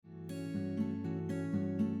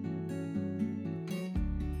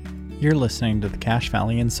You're listening to the Cache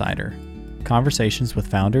Valley Insider, conversations with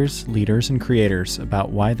founders, leaders, and creators about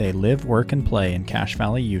why they live, work, and play in Cache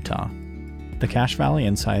Valley, Utah. The Cache Valley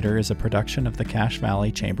Insider is a production of the Cache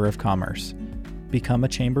Valley Chamber of Commerce. Become a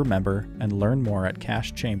chamber member and learn more at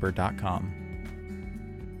cachechamber.com.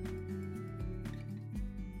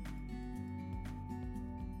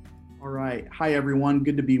 All right. Hi, everyone.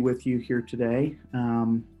 Good to be with you here today.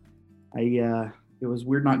 It was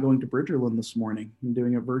weird not going to Bridgerland this morning. I'm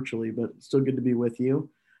doing it virtually, but still good to be with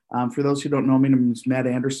you. For those who don't know me, my name is Matt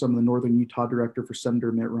Anderson. I'm the Northern Utah Director for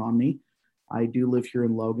Senator Mitt Romney. I do live here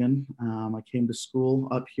in Logan. I came to school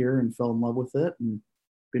up here and fell in love with it and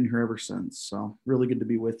been here ever since. So really good to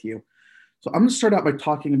be with you. So I'm going to start out by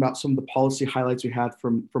talking about some of the policy highlights we had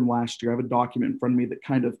from last year. I have a document in front of me that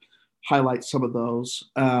kind of highlights some of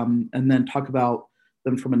those, and then talk about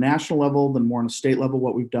them from a national level, then more on a state level,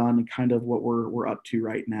 what we've done and kind of what we're up to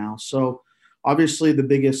right now. So obviously the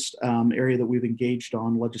biggest area that we've engaged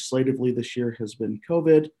on legislatively this year has been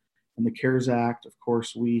COVID and the CARES Act. Of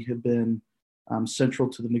course, we have been central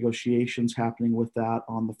to the negotiations happening with that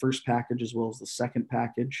on the first package as well as the second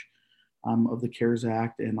package of the CARES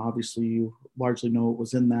Act. And obviously you largely know what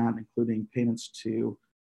was in that, including payments to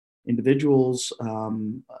individuals,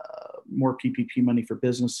 more PPP money for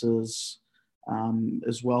businesses,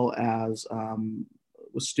 as well as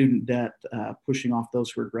with student debt, pushing off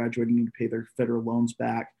those who are graduating to pay their federal loans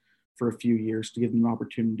back for a few years to give them an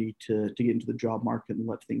opportunity to get into the job market and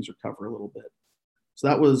let things recover a little bit.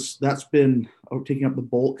 So that's been taking up the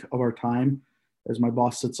bulk of our time as my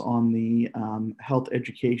boss sits on the Health,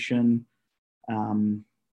 Education, and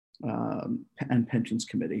Pensions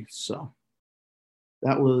Committee. So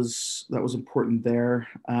that was important there.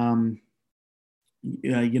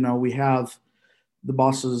 We have the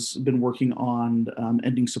boss has been working on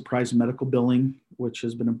ending surprise medical billing, which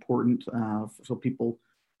has been important so people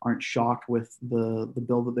aren't shocked with the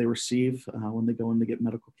bill that they receive when they go in to get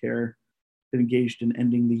medical care. Been engaged in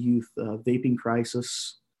ending the youth vaping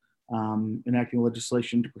crisis, enacting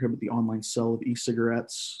legislation to prohibit the online sale of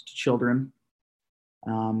e-cigarettes to children.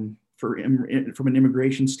 From an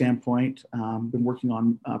immigration standpoint, been working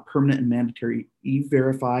on permanent and mandatory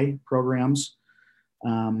e-verify programs,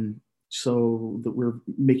 so that we're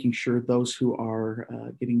making sure those who are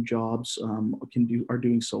getting jobs are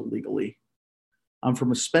doing so legally.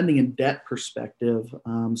 From a spending and debt perspective,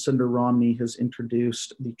 Senator Romney has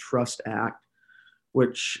introduced the Trust Act,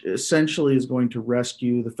 which essentially is going to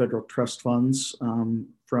rescue the federal trust funds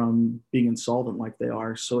from being insolvent like they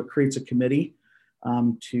are. So it creates a committee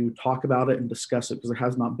to talk about it and discuss it because there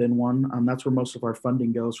has not been one. That's where most of our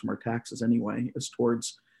funding goes from our taxes anyway, is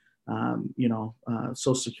towards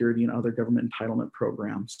Social Security and other government entitlement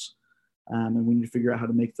programs. And we need to figure out how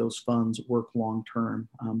to make those funds work long term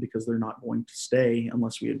because they're not going to stay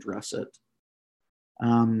unless we address it.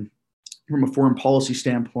 From a foreign policy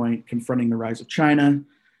standpoint, confronting the rise of China,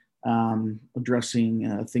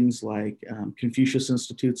 addressing things like Confucius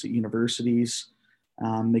Institutes at universities,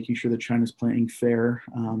 making sure that China's playing fair,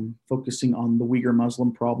 focusing on the Uyghur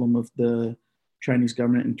Muslim problem of the Chinese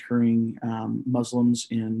government interring Muslims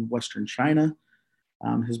in Western China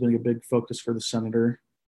has been a big focus for the senator,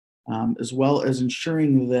 as well as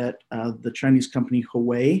ensuring that the Chinese company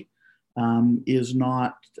Huawei is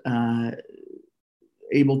not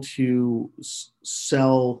able to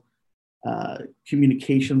sell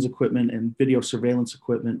communications equipment and video surveillance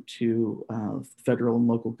equipment to federal and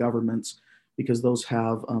local governments because those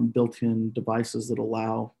have built-in devices that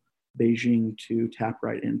allow Beijing to tap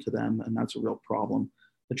right into them, and that's a real problem.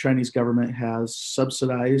 The Chinese government has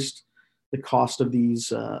subsidized the cost of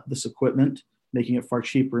this equipment, making it far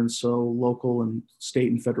cheaper, and so local and state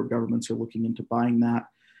and federal governments are looking into buying that,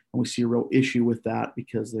 and we see a real issue with that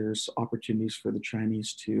because there's opportunities for the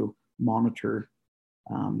Chinese to monitor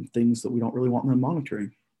things that we don't really want them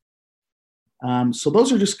monitoring. So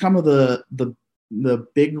those are just some of the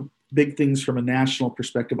big things from a national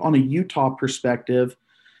perspective. On a Utah perspective,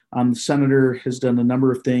 the senator has done a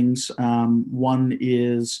number of things. One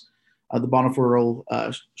is the Bonneville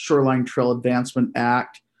Shoreline Trail Advancement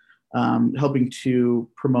Act, helping to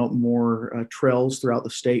promote more trails throughout the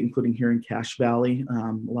state, including here in Cache Valley,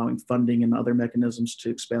 allowing funding and other mechanisms to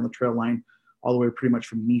expand the trail line all the way pretty much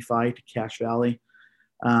from Nephi to Cache Valley.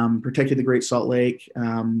 Protecting the Great Salt Lake.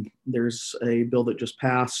 There's a bill that just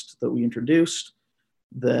passed that we introduced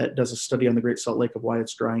that does a study on the Great Salt Lake of why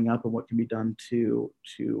it's drying up and what can be done to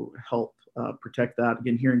help protect that.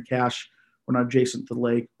 Again, here in Cache, we're not adjacent to the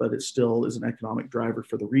lake, but it still is an economic driver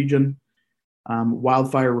for the region.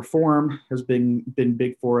 Wildfire reform has been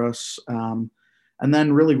big for us. And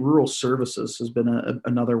then really rural services has been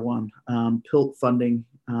another one. PILT funding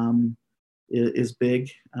is big,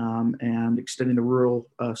 and extending the rural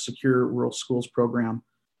secure rural schools program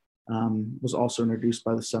was also introduced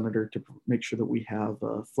by the senator to make sure that we have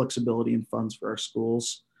flexibility in funds for our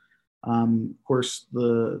schools. Of course,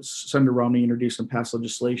 the Senator Romney introduced and passed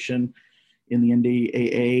legislation in the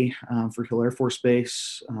NDAA for Hill Air Force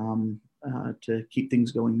Base to keep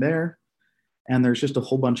things going there. And there's just a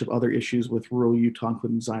whole bunch of other issues with rural Utah,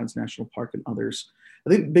 including Zion's National Park and others. I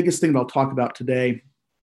think the biggest thing that I'll talk about today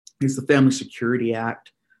is the Family Security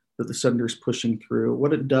Act that the senator is pushing through.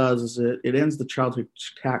 What it does is it ends the childhood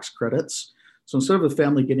tax credits. So instead of the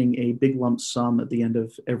family getting a big lump sum at the end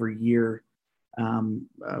of every year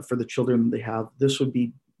for the children they have, this would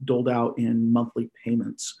be doled out in monthly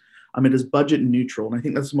payments. It is budget neutral, and I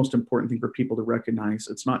think that's the most important thing for people to recognize.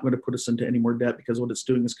 It's not going to put us into any more debt, because what it's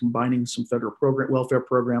doing is combining some federal welfare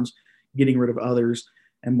programs, getting rid of others,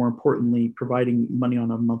 and more importantly, providing money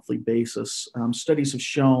on a monthly basis. Studies have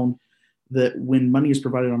shown that when money is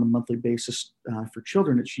provided on a monthly basis for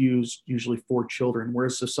children, it's used usually for children.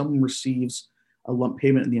 Whereas if someone receives a lump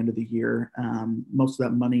payment at the end of the year, most of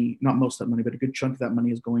that money, not most of that money, but a good chunk of that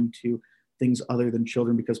money is going to things other than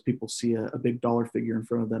children, because people see a big dollar figure in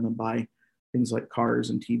front of them and buy things like cars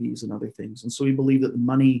and TVs and other things. And so we believe that the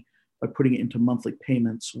money, by putting it into monthly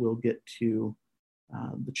payments, will get to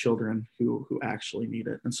the children who actually need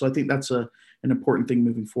it. And so I think that's an important thing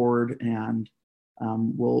moving forward, and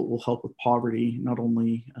will help with poverty, not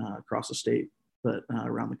only across the state, but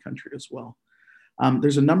around the country as well.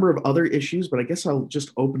 There's a number of other issues, but I guess I'll just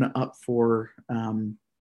open it up for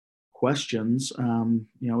questions. We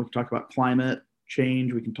can talk about climate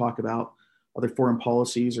change. We can talk about other foreign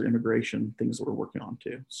policies or immigration, things that we're working on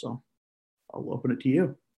too. So I'll open it to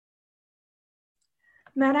you.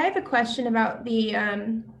 Matt, I have a question about the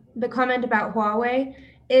comment about Huawei.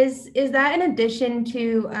 Is that in addition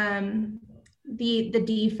to the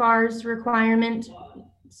DFARS requirement?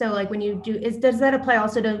 So like when you does that apply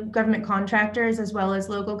also to government contractors as well as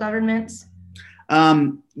local governments?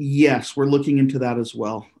 Yes, we're looking into that as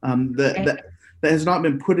well. That has not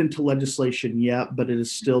been put into legislation yet, but it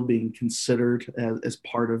is still being considered as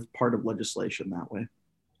part of legislation that way.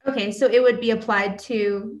 Okay, so it would be applied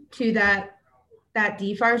to that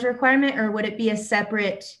DFARS requirement, or would it be a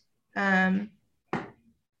separate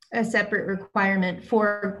requirement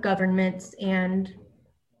for governments and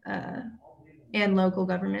local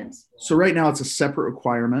governments? So right now it's a separate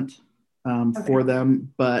requirement for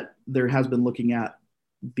them, but there has been looking at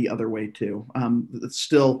the other way too. It's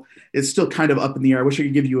still kind of up in the air. I wish I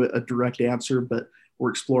could give you a direct answer, but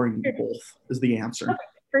we're exploring both is the answer. Okay,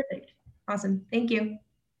 perfect. Awesome. Thank you.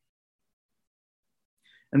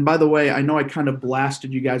 And by the way, I know I kind of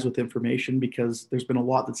blasted you guys with information because there's been a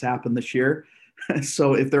lot that's happened this year.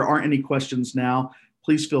 So if there aren't any questions now,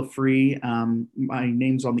 please feel free. My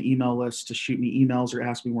name's on the email list to shoot me emails or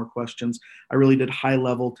ask me more questions. I really did high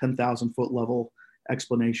level, 10,000 foot level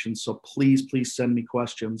explanations. So please send me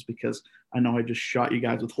questions, because I know I just shot you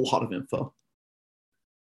guys with a lot of info.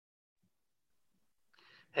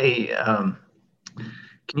 Hey,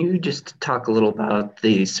 can you just talk a little about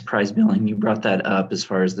the surprise billing? You brought that up as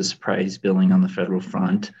far as the surprise billing on the federal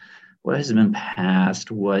front. What has been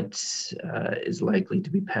passed? What is likely to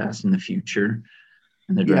be passed in the future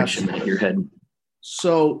in the direction that you're heading?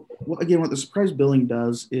 So again, what the surprise billing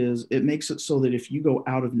does is it makes it so that if you go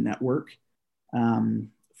out of network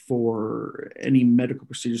for any medical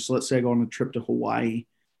procedures, so let's say I go on a trip to Hawaii,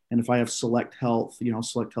 and if I have Select Health,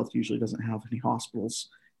 Select Health usually doesn't have any hospitals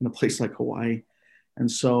in a place like Hawaii. And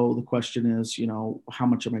so the question is, how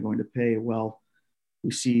much am I going to pay? Well, we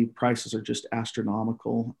see prices are just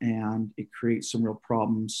astronomical, and it creates some real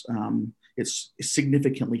problems. It's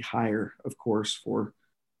significantly higher, of course, for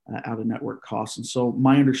out-of-network costs. And so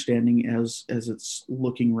my understanding as it's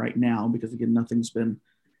looking right now, because again, nothing's been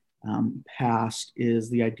passed, is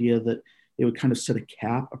the idea that it would kind of set a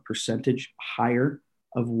cap, a percentage higher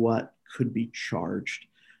of what could be charged.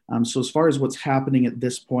 So as far as what's happening at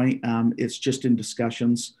this point, it's just in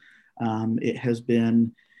discussions. It has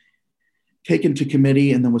been taken to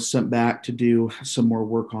committee and then was sent back to do some more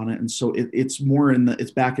work on it. And so it's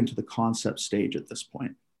back into the concept stage at this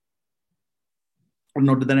point. I don't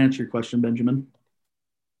know, did that answer your question, Benjamin?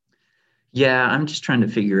 Yeah, I'm just trying to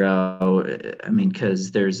figure out,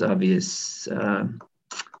 because there's obvious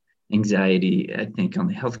anxiety, I think, on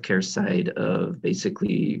the healthcare side of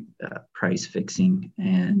basically price fixing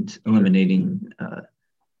and eliminating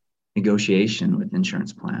negotiation with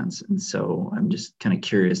insurance plans. And so I'm just kind of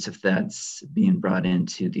curious if that's being brought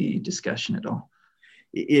into the discussion at all.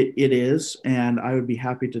 It is, and I would be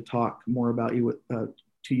happy to talk more about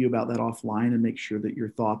to you about that offline and make sure that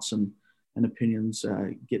your thoughts and and opinions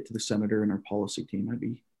get to the senator and our policy team.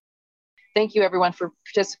 Thank you, everyone, for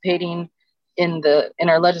participating in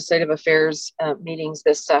our legislative affairs meetings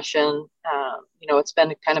this session. It's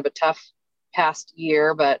been kind of a tough past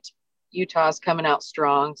year, but Utah's coming out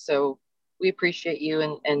strong. So we appreciate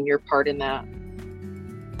you and your part in that.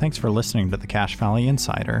 Thanks for listening to the Cache Valley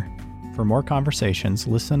Insider. For more conversations,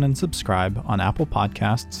 listen and subscribe on Apple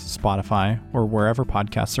Podcasts, Spotify, or wherever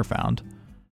podcasts are found.